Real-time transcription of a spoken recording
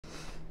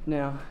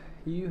Now,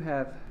 you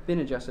have been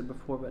adjusted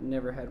before, but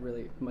never had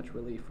really much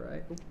relief,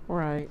 right?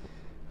 Right.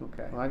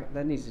 Okay. Well,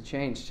 that needs to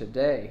change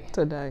today.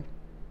 Today.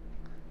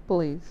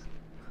 Please.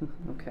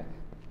 Okay.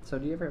 So,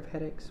 do you ever have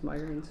headaches,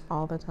 migraines?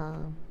 All the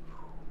time.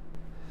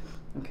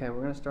 Okay,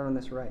 we're going to start on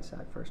this right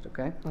side first,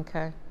 okay?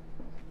 Okay.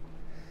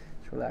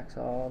 Just relax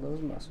all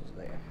those muscles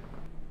there.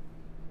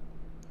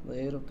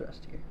 Little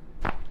thrust here.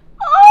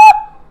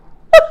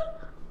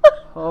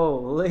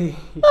 Holy.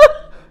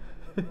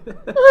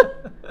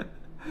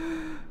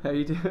 How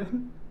you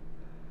doing?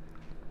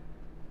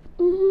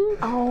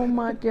 Oh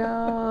my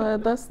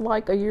God. That's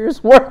like a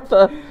year's worth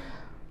of.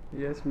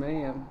 Yes,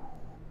 ma'am.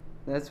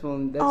 That's the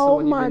one Oh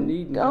you've my been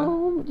needing, huh?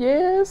 God.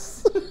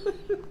 Yes.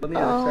 On the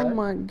other Oh side.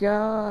 my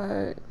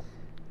God.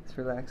 Just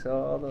relax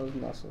all those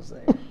muscles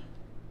there.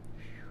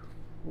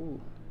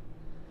 Ooh.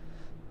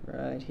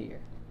 Right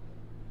here.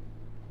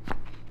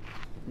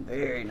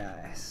 Very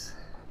nice.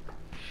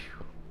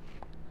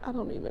 I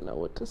don't even know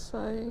what to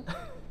say.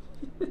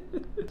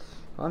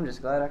 Well, I'm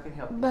just glad I could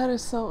help. That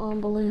is so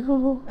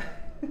unbelievable.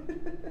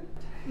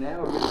 Now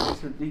we're gonna do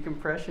some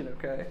decompression,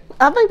 okay?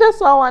 I think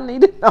that's all I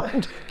needed.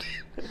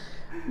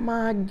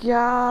 My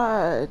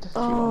God.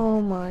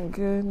 Oh my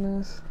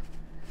goodness.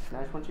 Now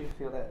I just want you to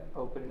feel that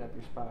opening up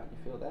your spine.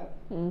 You feel that?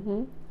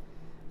 Mm-hmm.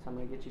 So I'm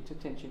gonna get you to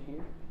tension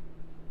here.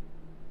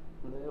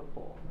 Little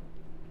pull.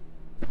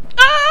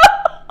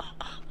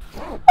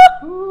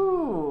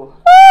 Ooh.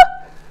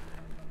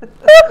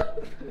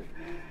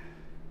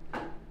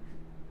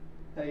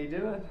 How you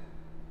doing?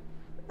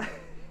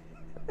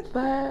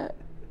 That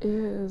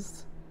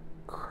is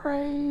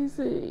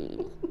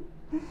crazy.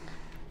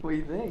 What do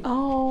you think?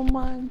 Oh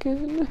my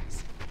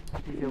goodness.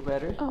 You feel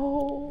better?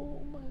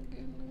 Oh my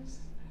goodness.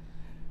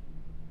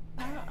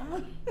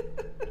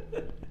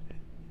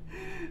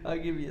 I'll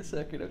give you a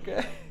second,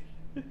 okay?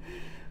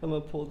 I'm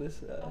gonna pull this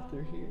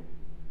through here.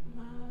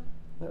 My.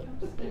 Oh.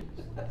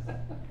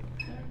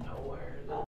 Nowhere.